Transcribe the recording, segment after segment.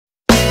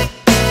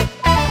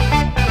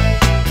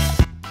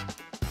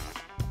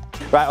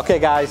Right, okay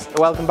guys,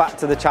 welcome back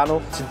to the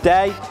channel.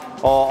 Today,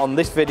 or on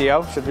this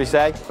video, should we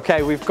say,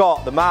 okay, we've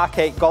got the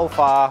MK8 Golf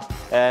R.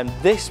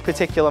 This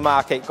particular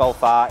MK8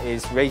 Golf R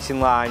is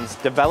RacingLine's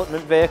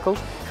development vehicle.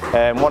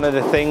 One of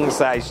the things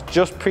that is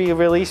just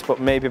pre-released, but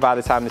maybe by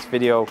the time this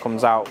video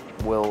comes out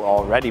will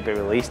already be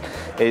released,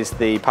 is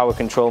the power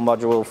control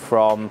module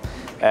from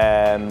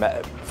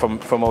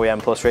OEM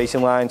plus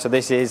RacingLine. So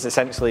this is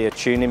essentially a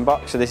tuning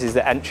box. So this is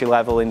the entry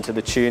level into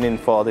the tuning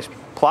for this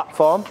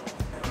platform.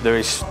 There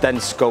is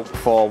then scope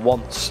for,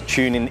 once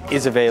tuning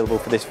is available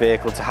for this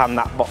vehicle, to hand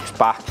that box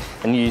back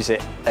and use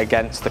it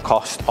against the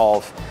cost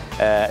of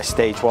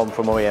stage 1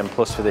 from OEM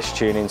Plus for this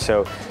tuning.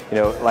 So, you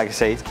know, like I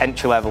say, it's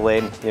entry level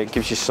in, you know, it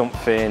gives you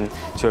something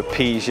to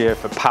appease you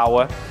for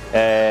power,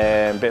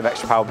 bit of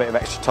extra power, bit of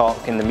extra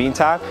torque in the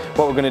meantime.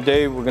 What we're going to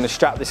do, we're going to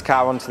strap this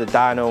car onto the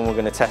dyno and we're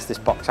going to test this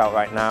box out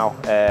right now.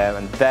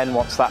 And then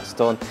once that's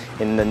done,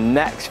 in the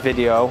next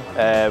video,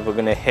 we're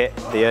going to hit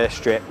the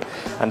airstrip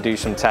and do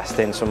some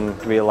testing, some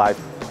real live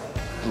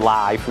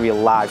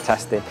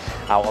testing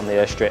out on the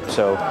airstrip.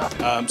 So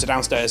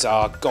downstairs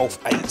our Golf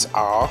 8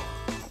 R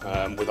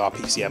with our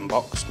PCM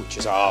box, which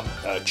is our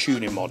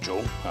tuning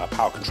module,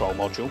 power control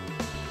module.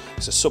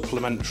 It's a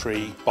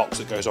supplementary box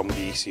that goes on with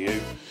the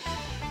ECU.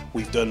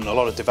 We've done a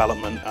lot of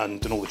development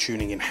and done all the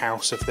tuning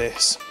in-house of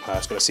this.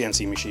 It's got a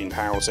CNC machined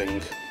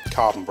housing,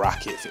 carbon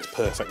bracket, fits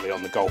perfectly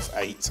on the Golf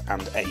 8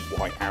 and 8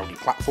 white Audi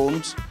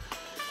platforms.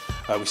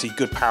 We see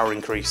good power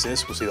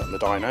increases, we'll see that on the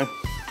dyno.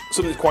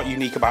 Something that's quite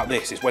unique about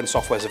this is when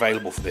software is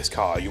available for this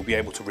car, you'll be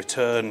able to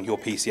return your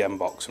PCM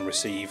box and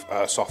receive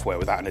software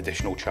without an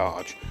additional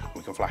charge.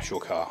 We can flash your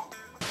car.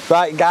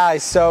 Right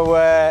guys,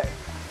 so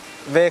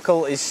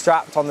vehicle is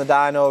strapped on the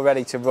dyno,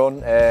 ready to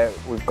run.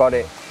 We've got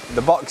it,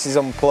 the box is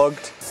unplugged,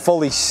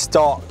 fully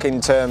stock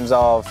in terms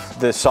of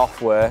the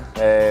software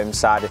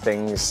side of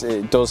things.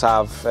 It does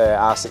have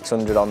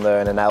R600 on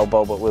there and an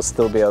elbow, but we'll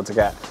still be able to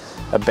get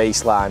a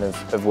baseline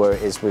of where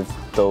it is with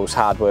those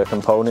hardware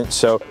components.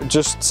 So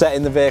just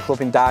setting the vehicle up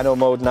in dyno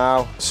mode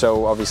now,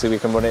 so obviously we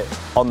can run it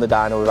on the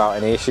dyno without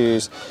any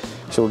issues.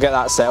 So we'll get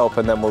that set up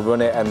and then we'll run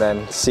it and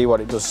then see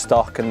what it does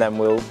stock, and then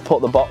we'll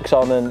put the box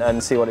on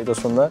and see what it does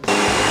from there.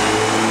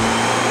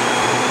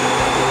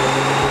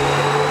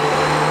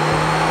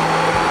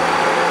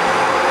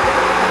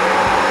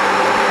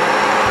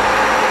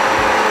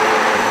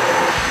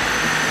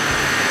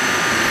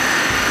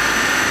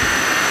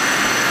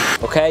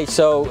 Okay,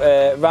 so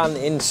ran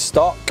in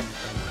stock.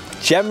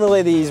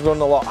 Generally these run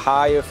a lot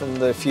higher from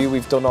the few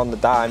we've done on the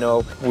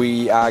dyno.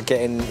 We are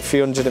getting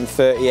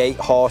 338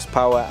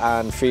 horsepower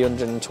and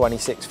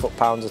 326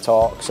 foot-pounds of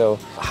torque, so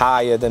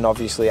higher than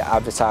obviously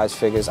advertised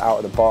figures out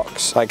of the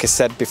box. Like I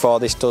said before,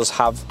 this does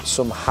have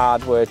some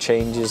hardware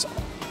changes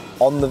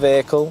on the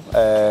vehicle,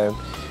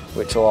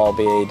 which will all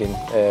be aiding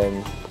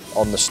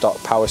on the stock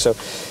power. So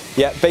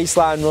yeah,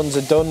 baseline runs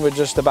are done. We're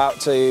just about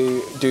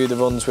to do the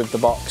runs with the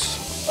box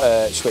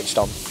switched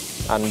on,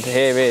 and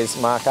here is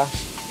Mark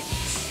Ash.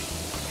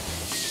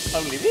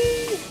 Only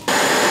me.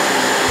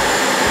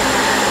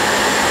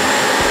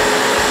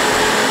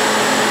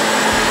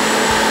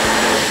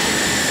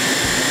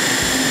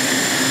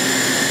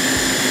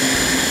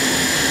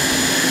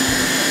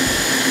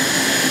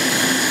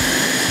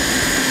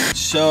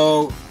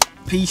 So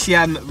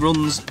PCM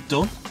runs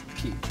done.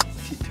 Keep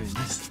doing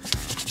this.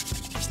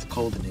 It's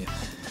cold in here.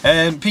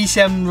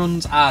 PCM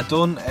runs are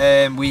done.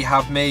 We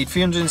have made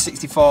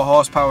 364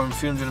 horsepower and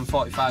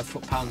 345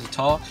 foot-pounds of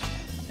torque.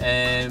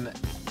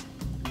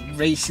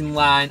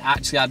 RacingLine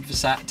actually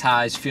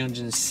advertised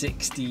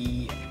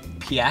 360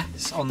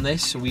 PS on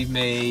this, so we've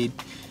made,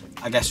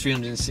 I guess,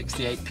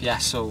 368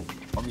 PS, so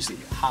obviously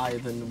higher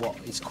than what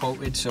is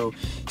quoted. So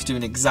it's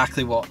doing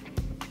exactly what,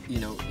 you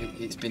know,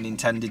 it's been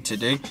intended to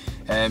do.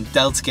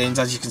 Delta gains,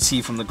 as you can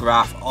see from the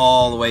graph,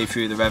 all the way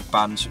through the rev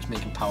band, so it's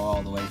making power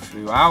all the way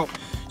throughout.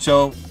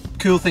 So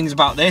cool things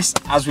about this,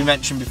 as we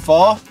mentioned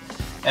before,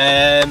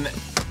 I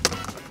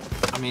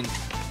mean,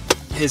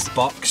 here's the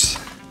box.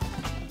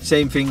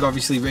 Same thing,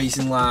 obviously,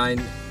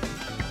 RacingLine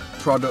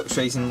products,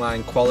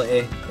 RacingLine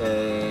quality,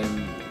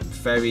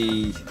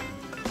 very,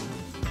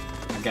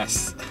 I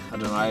guess, I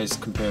don't know, I was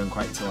comparing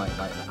quite to like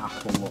the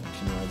Apple look,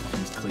 you know,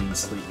 everything's clean,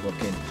 sleek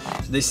looking.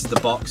 So this is the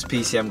box,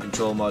 PCM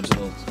control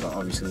module. It's got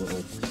obviously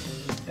little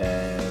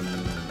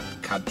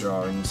CAD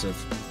drawings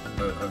of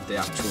the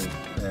actual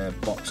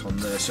box on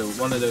there. So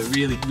one of the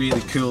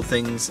really cool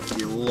things that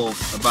you love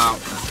about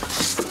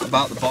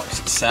the box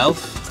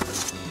itself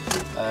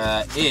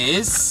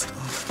is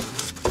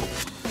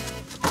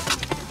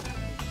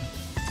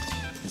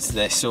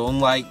this. So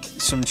unlike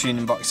some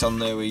tuning boxes on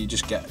there where you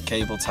just get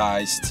cable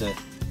ties to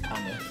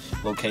kind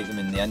of locate them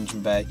in the engine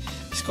bay,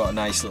 it's got a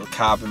nice little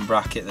carbon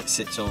bracket that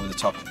sits over the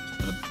top of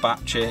the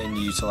battery and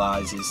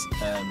utilises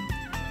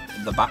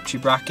the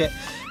battery bracket.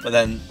 But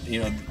then,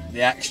 you know,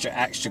 the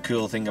extra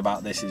cool thing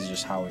about this is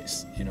just how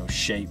it's, you know,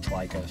 shaped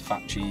like a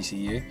factory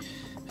ECU,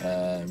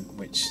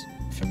 which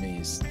for me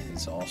is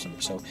awesome.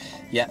 So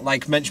yeah,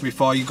 like mentioned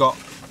before, you got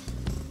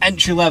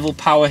entry level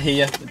power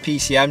here, the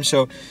PCM.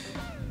 So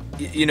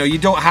you know, you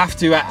don't have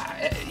to,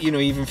 you know,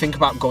 even think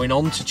about going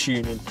on to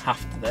tuning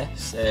after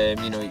this.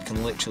 You know, it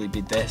can literally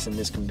be this, and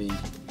this can be,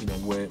 you know,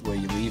 where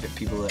you leave it.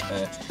 People that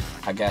are,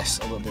 I guess,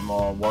 a little bit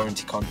more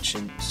warranty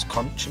conscious,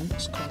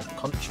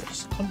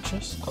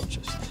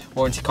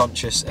 warranty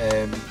conscious.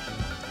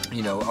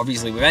 You know,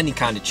 obviously with any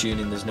kind of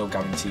tuning, there's no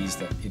guarantees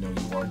that, you know,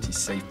 your warranty's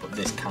safe, but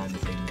this kind of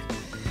thing,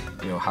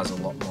 you know, has a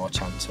lot more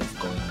chance of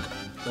going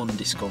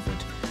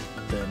undiscovered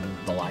than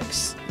the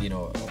likes, you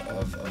know,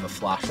 of a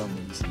flash on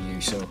the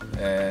ECU. So,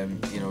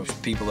 you know,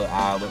 people that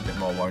are a little bit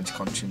more warranty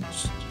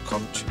conscious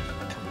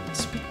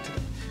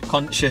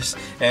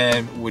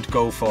would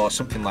go for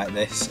something like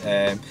this.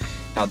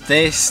 Now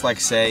this, like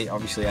I say,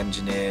 obviously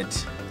engineered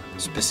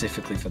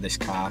specifically for this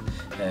car.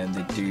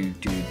 They do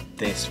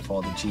this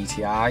for the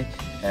GTI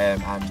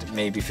and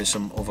maybe for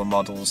some other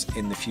models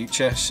in the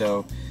future.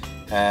 So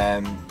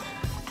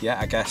yeah,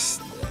 I guess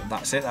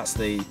that's it. That's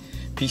the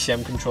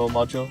PCM control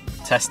module.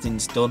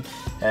 Testing's done.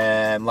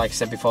 Like I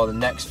said before, the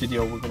next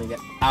video we're going to get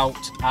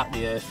out at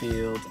the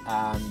airfield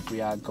and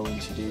we are going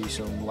to do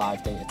some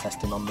live data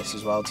testing on this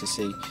as well to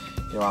see,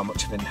 you know, how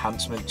much of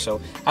enhancement. So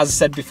as I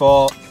said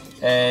before,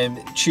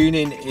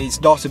 tuning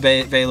is not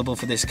available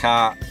for this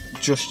car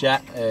just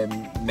yet,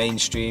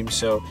 mainstream.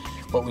 So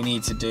what we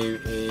need to do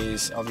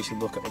is obviously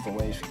look at other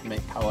ways we can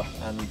make power,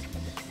 and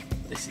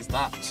this is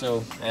that.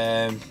 So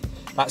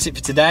that's it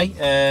for today.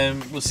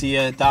 We'll see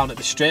you down at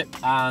the strip,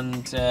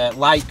 and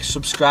like,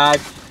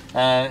 subscribe,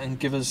 and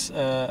give us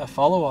a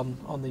follow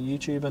on the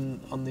YouTube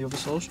and on the other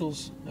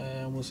socials.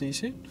 We'll see you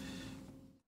soon.